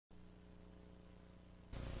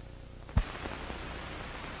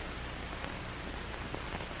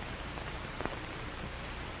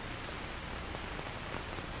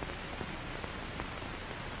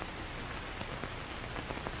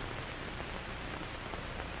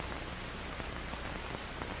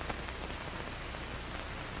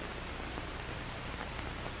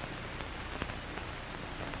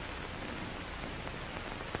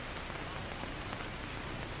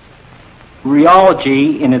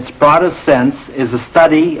Rheology, in its broadest sense, is a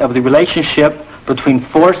study of the relationship between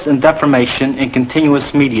force and deformation in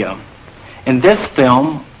continuous media. In this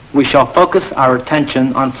film, we shall focus our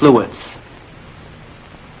attention on fluids.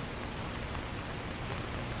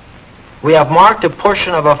 We have marked a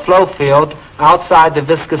portion of a flow field outside the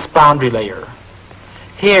viscous boundary layer.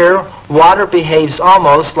 Here, water behaves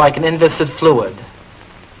almost like an inviscid fluid.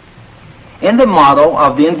 In the model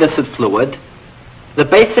of the inviscid fluid, the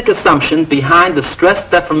basic assumption behind the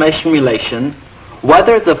stress-deformation relation,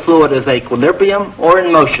 whether the fluid is at equilibrium or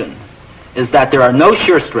in motion, is that there are no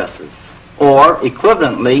shear stresses, or,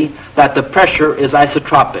 equivalently, that the pressure is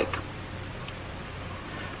isotropic.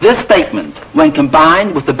 This statement, when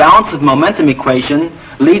combined with the balance of momentum equation,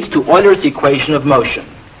 leads to Euler's equation of motion.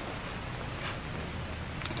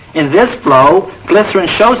 In this flow, glycerin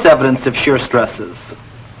shows evidence of shear stresses.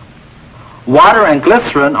 Water and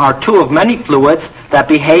glycerin are two of many fluids that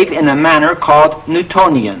behave in a manner called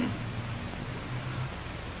Newtonian.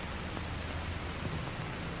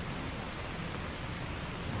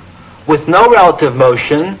 With no relative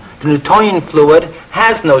motion, the Newtonian fluid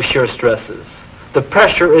has no shear stresses. The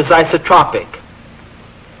pressure is isotropic.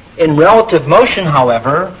 In relative motion,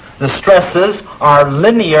 however, the stresses are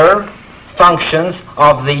linear functions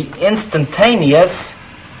of the instantaneous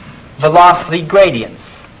velocity gradients.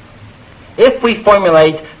 If we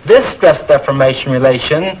formulate this stress-deformation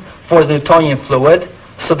relation for the Newtonian fluid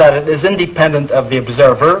so that it is independent of the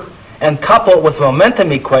observer and couple it with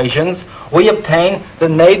momentum equations, we obtain the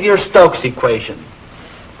Navier-Stokes equation.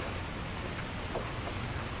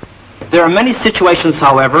 There are many situations,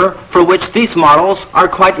 however, for which these models are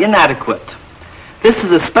quite inadequate. This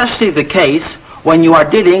is especially the case when you are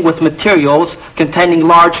dealing with materials containing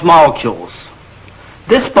large molecules.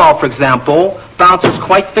 This ball, for example, bounces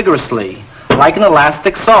quite vigorously, like an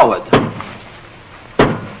elastic solid.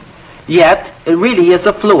 Yet, it really is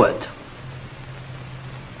a fluid.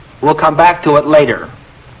 We'll come back to it later.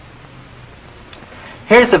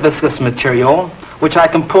 Here's a viscous material, which I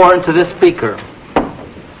can pour into this beaker.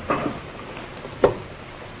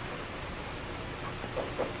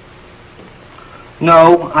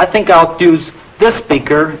 No, I think I'll use this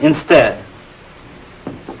beaker instead.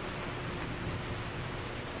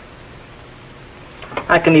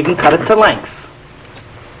 I can even cut it to length.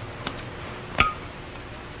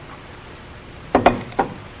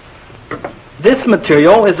 This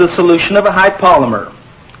material is a solution of a high polymer.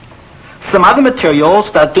 Some other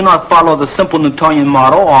materials that do not follow the simple Newtonian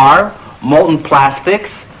model are molten plastics,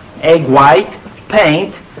 egg white,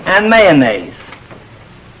 paint, and mayonnaise.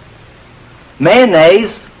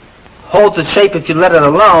 Mayonnaise holds its shape if you let it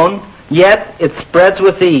alone, yet it spreads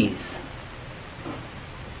with ease.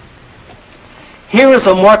 Here is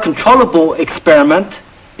a more controllable experiment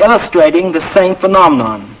illustrating the same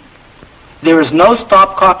phenomenon. There is no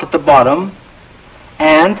stopcock at the bottom,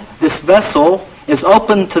 and this vessel is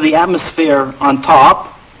open to the atmosphere on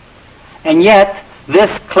top, and yet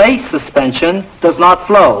this clay suspension does not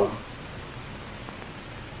flow.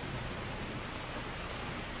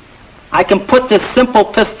 I can put this simple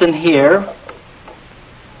piston here,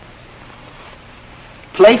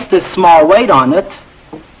 place this small weight on it,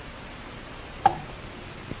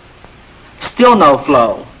 still no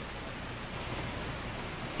flow.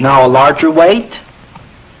 Now a larger weight.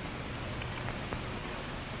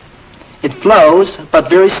 It flows, but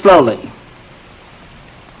very slowly.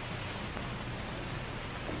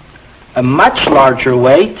 A much larger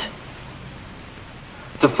weight.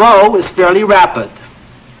 The flow is fairly rapid.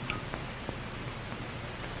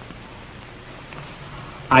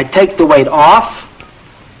 I take the weight off.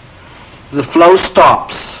 The flow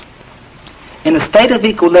stops. In a state of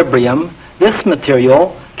equilibrium, this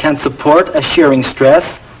material can support a shearing stress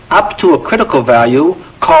up to a critical value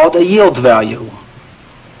called a yield value.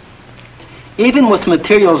 Even with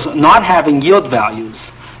materials not having yield values,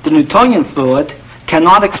 the Newtonian fluid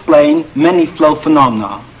cannot explain many flow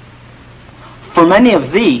phenomena. For many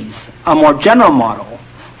of these, a more general model,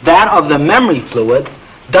 that of the memory fluid,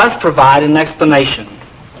 does provide an explanation.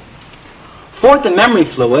 For the memory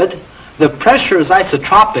fluid, the pressure is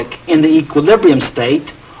isotropic in the equilibrium state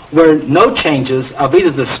where no changes of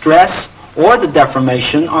either the stress or the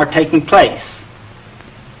deformation are taking place.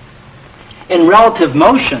 In relative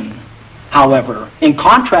motion, however, in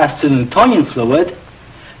contrast to the Newtonian fluid,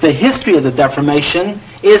 the history of the deformation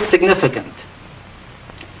is significant.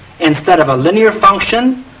 Instead of a linear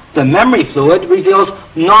function, the memory fluid reveals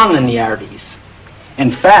nonlinearities.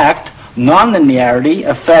 In fact, nonlinearity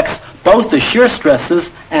affects both the shear stresses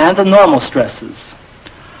and the normal stresses.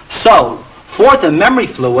 So, for the memory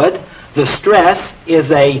fluid, the stress is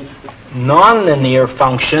a nonlinear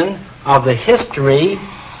function of the history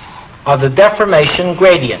of the deformation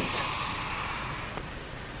gradient.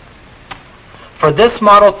 For this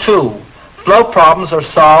model 2, flow problems are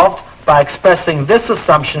solved by expressing this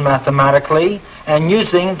assumption mathematically and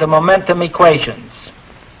using the momentum equations.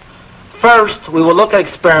 First, we will look at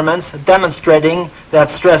experiments demonstrating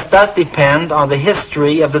that stress does depend on the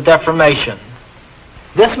history of the deformation.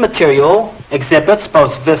 This material exhibits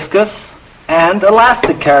both viscous and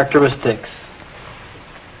elastic characteristics.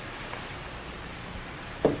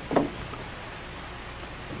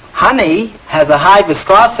 Honey has a high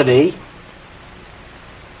viscosity,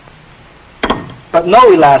 but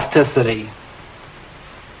no elasticity.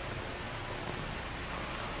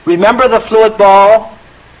 Remember the fluid ball?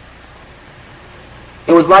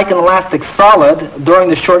 It was like an elastic solid during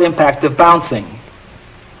the short impact of bouncing.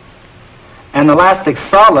 An elastic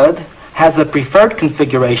solid has a preferred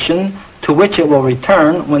configuration to which it will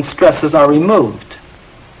return when stresses are removed.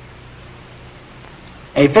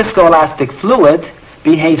 A viscoelastic fluid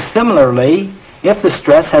behaves similarly if the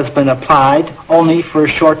stress has been applied only for a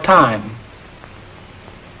short time.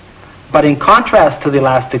 But in contrast to the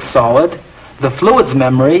elastic solid, the fluid's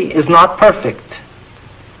memory is not perfect.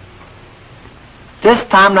 This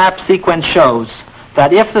time-lapse sequence shows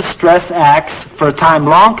that if the stress acts for a time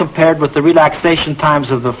long compared with the relaxation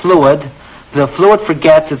times of the fluid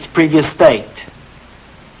forgets its previous state.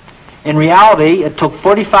 In reality, it took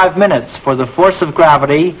 45 minutes for the force of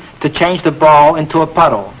gravity to change the ball into a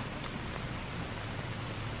puddle.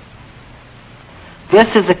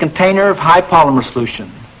 This is a container of high polymer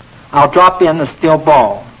solution. I'll drop in a steel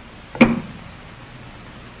ball.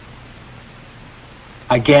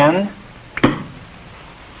 Again.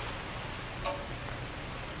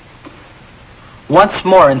 Once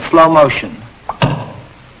more in slow motion.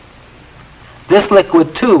 This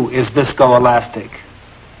liquid too is viscoelastic.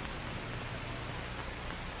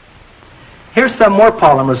 Here's some more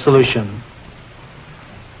polymer solution.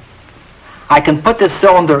 I can put this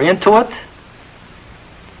cylinder into it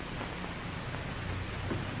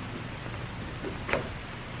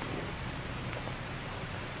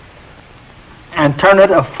and turn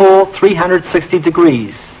it a full 360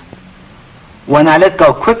 degrees. When I let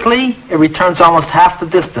go quickly, it returns almost half the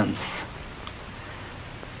distance.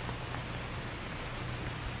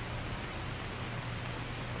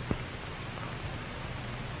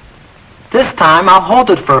 This time, I'll hold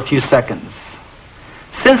it for a few seconds.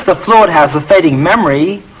 Since the fluid has a fading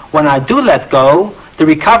memory, when I do let go, the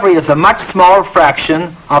recovery is a much smaller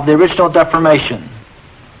fraction of the original deformation.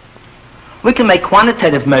 We can make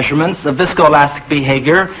quantitative measurements of viscoelastic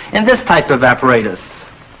behavior in this type of apparatus.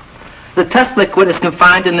 The test liquid is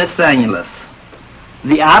confined in this annulus.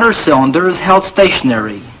 The outer cylinder is held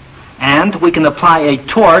stationary, and we can apply a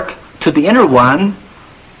torque to the inner one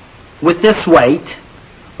with this weight,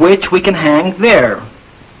 which we can hang there.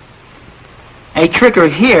 A trigger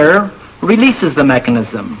here releases the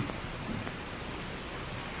mechanism.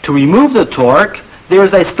 To remove the torque, there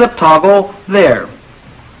is a slip toggle there.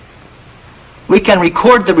 We can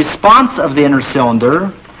record the response of the inner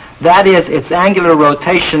cylinder, that is, its angular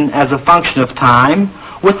rotation as a function of time,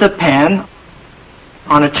 with the pen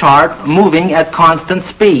on a chart moving at constant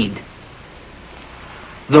speed.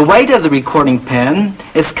 The weight of the recording pen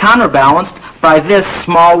is counterbalanced by this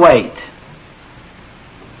small weight.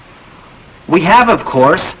 We have, of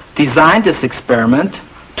course, designed this experiment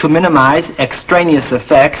to minimize extraneous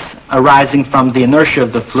effects arising from the inertia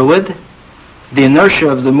of the fluid, the inertia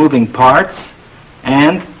of the moving parts,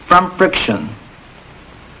 and from friction.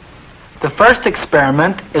 The first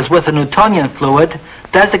experiment is with a Newtonian fluid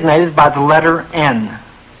designated by the letter N.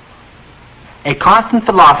 A constant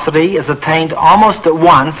velocity is attained almost at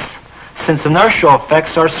once since inertial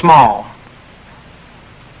effects are small.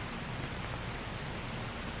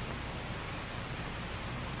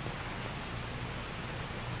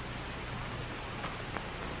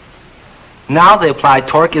 Now the applied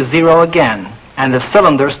torque is 0 again, and the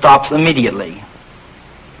cylinder stops immediately.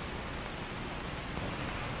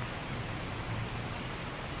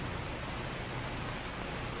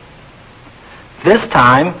 This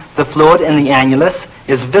time, the fluid in the annulus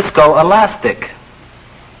is viscoelastic.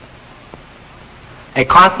 A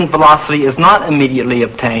constant velocity is not immediately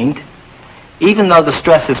obtained. Even though the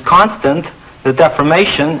stress is constant, the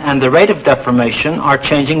deformation and the rate of deformation are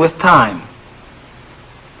changing with time.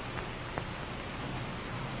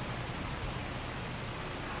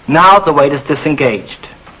 Now the weight is disengaged.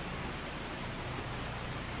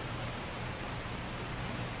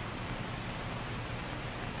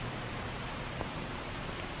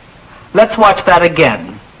 Let's watch that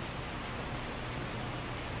again.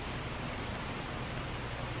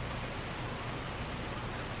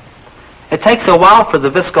 takes a while for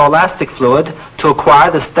the viscoelastic fluid to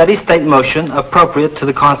acquire the steady state motion appropriate to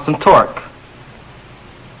the constant torque.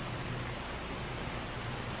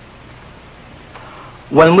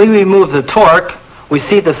 When we remove the torque, we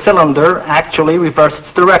see the cylinder actually reverse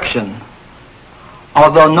its direction.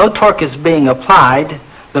 Although no torque is being applied,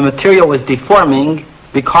 the material is deforming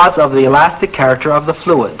because of the elastic character of the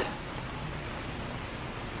fluid.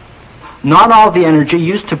 Not all the energy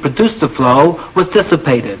used to produce the flow was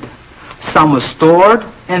dissipated. Some was stored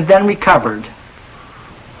and then recovered.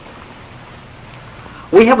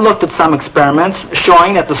 We have looked at some experiments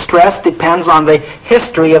showing that the stress depends on the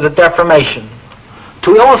history of the deformation.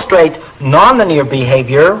 To illustrate nonlinear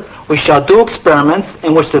behavior, we shall do experiments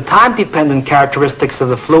in which the time-dependent characteristics of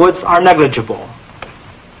the fluids are negligible.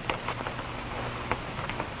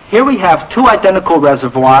 Here we have two identical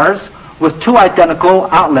reservoirs with two identical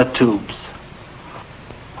outlet tubes.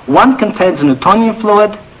 One contains a Newtonian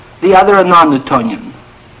fluid, the other a non-Newtonian.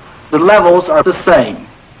 The levels are the same.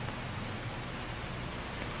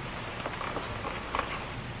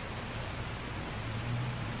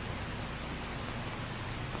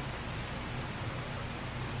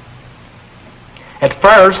 At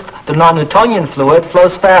first, the non-Newtonian fluid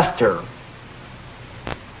flows faster.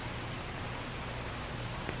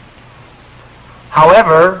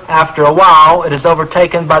 However, after a while, it is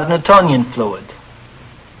overtaken by the Newtonian fluid.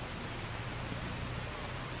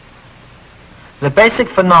 The basic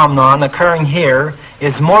phenomenon occurring here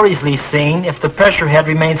is more easily seen if the pressure head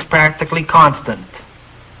remains practically constant.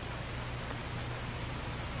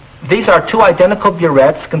 These are two identical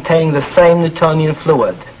burettes containing the same Newtonian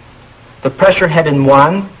fluid. The pressure head in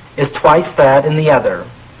one is twice that in the other.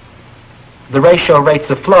 The ratio of rates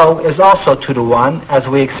of flow is also 2 to 1, as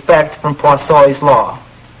we expect from Poisson's law.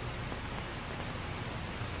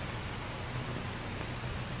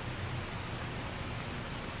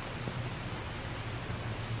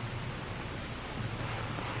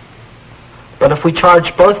 But if we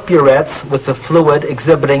charge both burettes with the fluid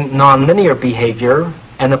exhibiting nonlinear behavior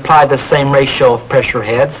and apply the same ratio of pressure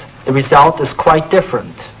heads, the result is quite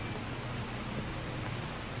different.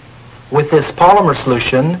 With this polymer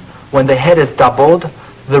solution, when the head is doubled,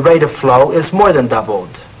 the rate of flow is more than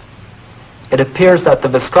doubled. It appears that the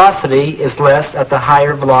viscosity is less at the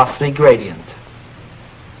higher velocity gradient.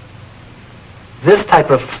 This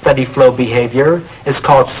type of steady flow behavior is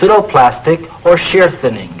called pseudoplastic or shear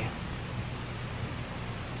thinning.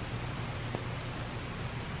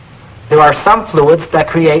 There are some fluids that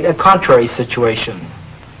create a contrary situation.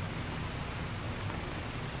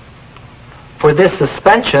 For this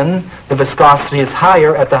suspension, the viscosity is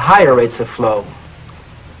higher at the higher rates of flow.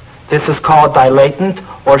 This is called dilatant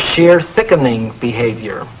or shear thickening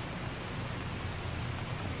behavior.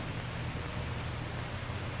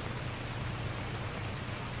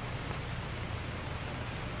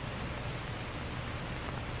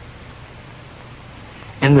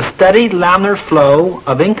 In the steady laminar flow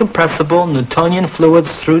of incompressible Newtonian fluids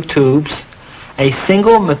through tubes, a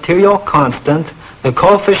single material constant, the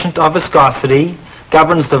coefficient of viscosity,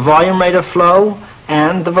 governs the volume rate of flow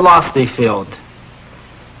and the velocity field.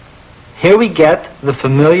 Here we get the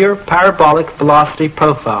familiar parabolic velocity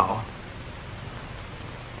profile.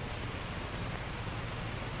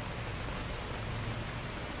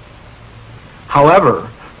 However,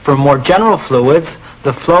 for more general fluids,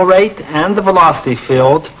 the flow rate and the velocity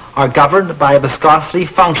field are governed by a viscosity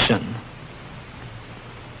function.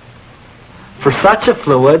 For such a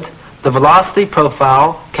fluid, the velocity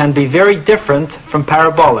profile can be very different from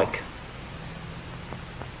parabolic.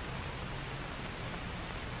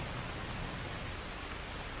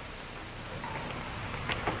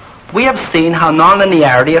 We have seen how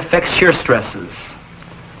nonlinearity affects shear stresses.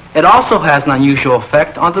 It also has an unusual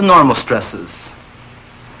effect on the normal stresses.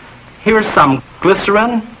 Here is some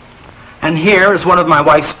glycerin, and here is one of my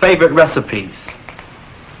wife's favorite recipes.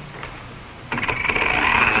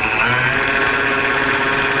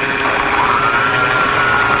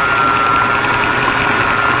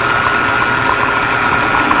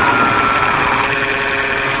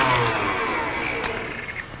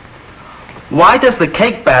 Why does the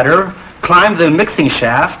cake batter climb the mixing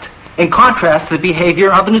shaft in contrast to the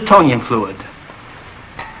behavior of the Newtonian fluid?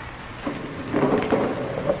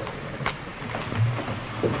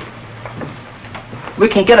 We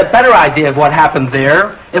can get a better idea of what happened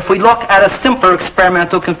there if we look at a simpler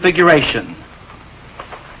experimental configuration.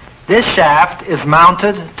 This shaft is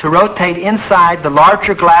mounted to rotate inside the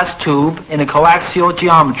larger glass tube in a coaxial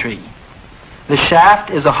geometry. The shaft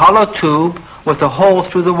is a hollow tube with a hole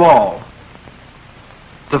through the wall.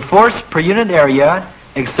 The force per unit area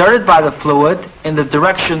exerted by the fluid in the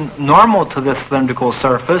direction normal to this cylindrical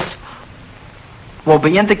surface will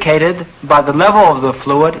be indicated by the level of the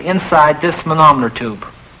fluid inside this manometer tube.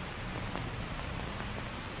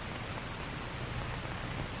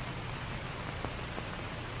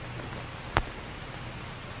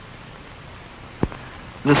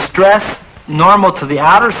 The stress normal to the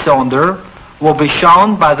outer cylinder will be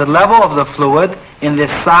shown by the level of the fluid in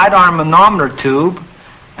this sidearm manometer tube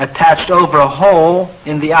attached over a hole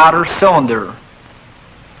in the outer cylinder.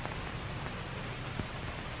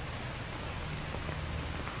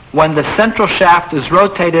 When the central shaft is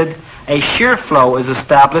rotated, a shear flow is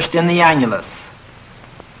established in the annulus.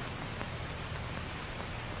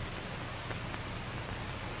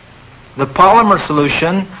 The polymer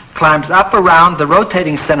solution climbs up around the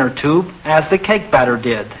rotating center tube as the cake batter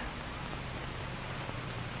did.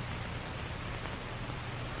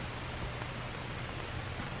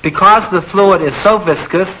 Because the fluid is so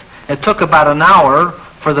viscous, it took about an hour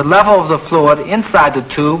for the level of the fluid inside the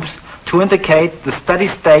tubes to indicate the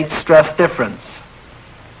steady-state stress difference.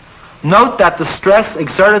 Note that the stress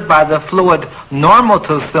exerted by the fluid normal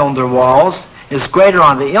to the cylinder walls is greater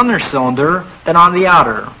on the inner cylinder than on the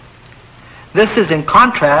outer. This is in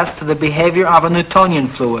contrast to the behavior of a Newtonian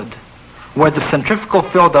fluid, where the centrifugal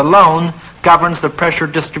field alone governs the pressure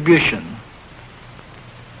distribution.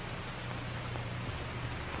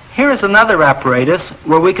 Here is another apparatus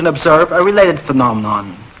where we can observe a related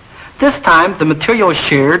phenomenon. This time, the material is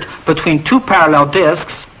sheared between two parallel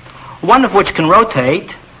discs, one of which can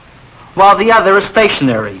rotate, while the other is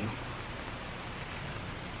stationary.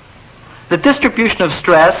 The distribution of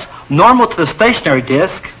stress normal to the stationary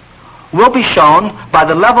disc will be shown by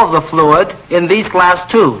the level of the fluid in these glass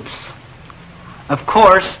tubes. Of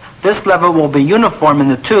course, this level will be uniform in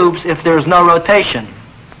the tubes if there is no rotation.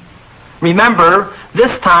 Remember,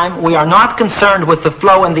 this time we are not concerned with the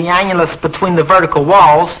flow in the annulus between the vertical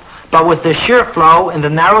walls, but with the shear flow in the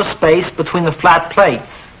narrow space between the flat plates.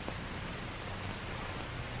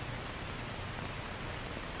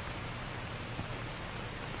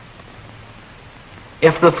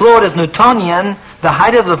 If the fluid is Newtonian, the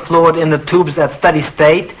height of the fluid in the tubes at steady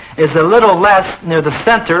state is a little less near the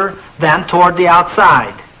center than toward the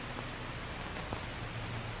outside.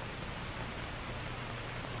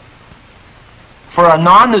 For a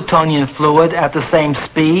non-Newtonian fluid at the same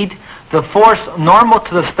speed, the force normal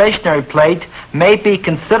to the stationary plate may be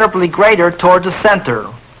considerably greater toward the center.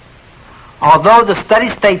 Although the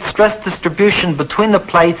steady-state stress distribution between the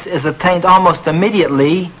plates is attained almost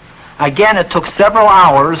immediately, again it took several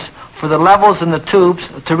hours for the levels in the tubes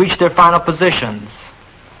to reach their final positions.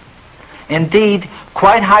 Indeed,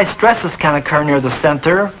 quite high stresses can occur near the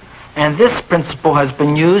center, and this principle has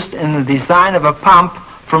been used in the design of a pump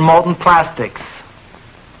for molten plastics.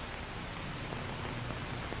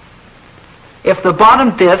 If the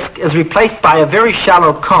bottom disc is replaced by a very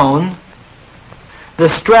shallow cone,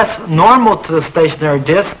 the stress normal to the stationary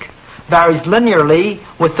disc varies linearly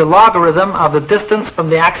with the logarithm of the distance from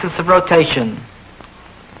the axis of rotation.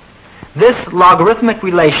 This logarithmic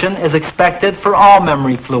relation is expected for all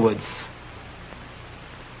memory fluids.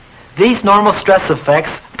 These normal stress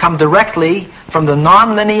effects come directly from the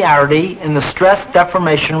nonlinearity in the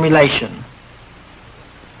stress-deformation relation.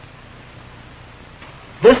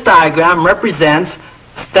 This diagram represents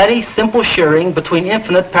steady, simple shearing between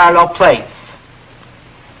infinite parallel plates.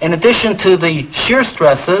 In addition to the shear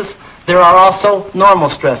stresses, there are also normal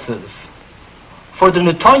stresses. For the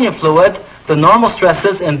Newtonian fluid, the normal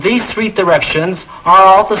stresses in these three directions are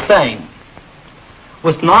all the same.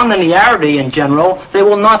 With nonlinearity in general, they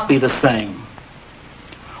will not be the same.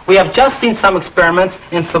 We have just seen some experiments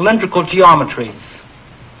in cylindrical geometries.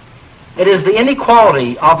 It is the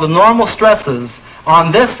inequality of the normal stresses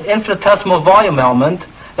on this infinitesimal volume element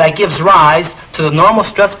that gives rise to the normal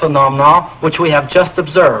stress phenomena which we have just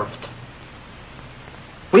observed.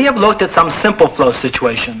 We have looked at some simple flow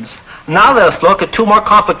situations. Now let us look at two more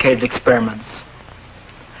complicated experiments.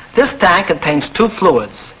 This tank contains two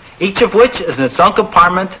fluids, each of which is in its own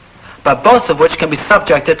compartment, but both of which can be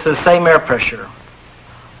subjected to the same air pressure.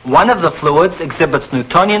 One of the fluids exhibits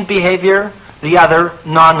Newtonian behavior, the other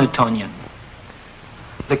non-Newtonian.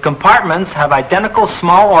 The compartments have identical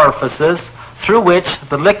small orifices through which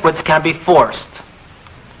the liquids can be forced.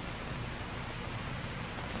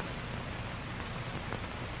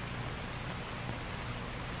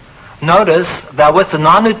 Notice that with the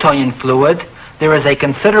non-Newtonian fluid, there is a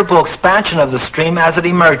considerable expansion of the stream as it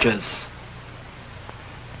emerges.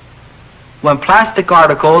 When plastic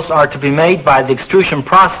articles are to be made by the extrusion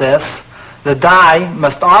process, the die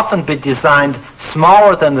must often be designed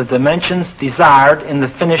smaller than the dimensions desired in the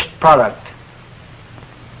finished product.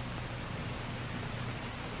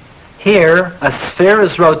 Here, a sphere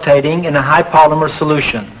is rotating in a high polymer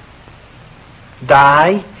solution.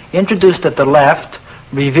 Dye, introduced at the left,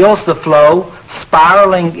 reveals the flow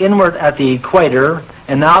spiraling inward at the equator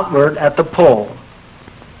and outward at the pole.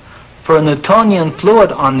 For a Newtonian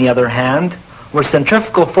fluid, on the other hand, where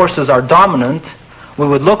centrifugal forces are dominant, we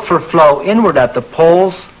would look for flow inward at the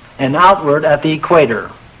poles and outward at the equator.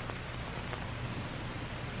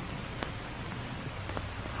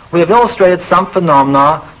 We have illustrated some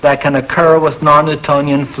phenomena that can occur with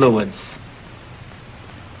non-Newtonian fluids.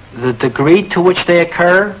 The degree to which they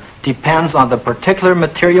occur depends on the particular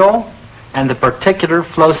material and the particular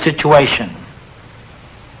flow situation.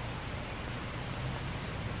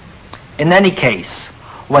 In any case,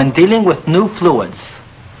 when dealing with new fluids,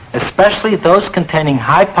 especially those containing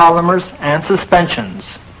high polymers and suspensions,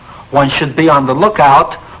 one should be on the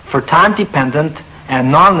lookout for time-dependent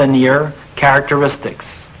and nonlinear characteristics.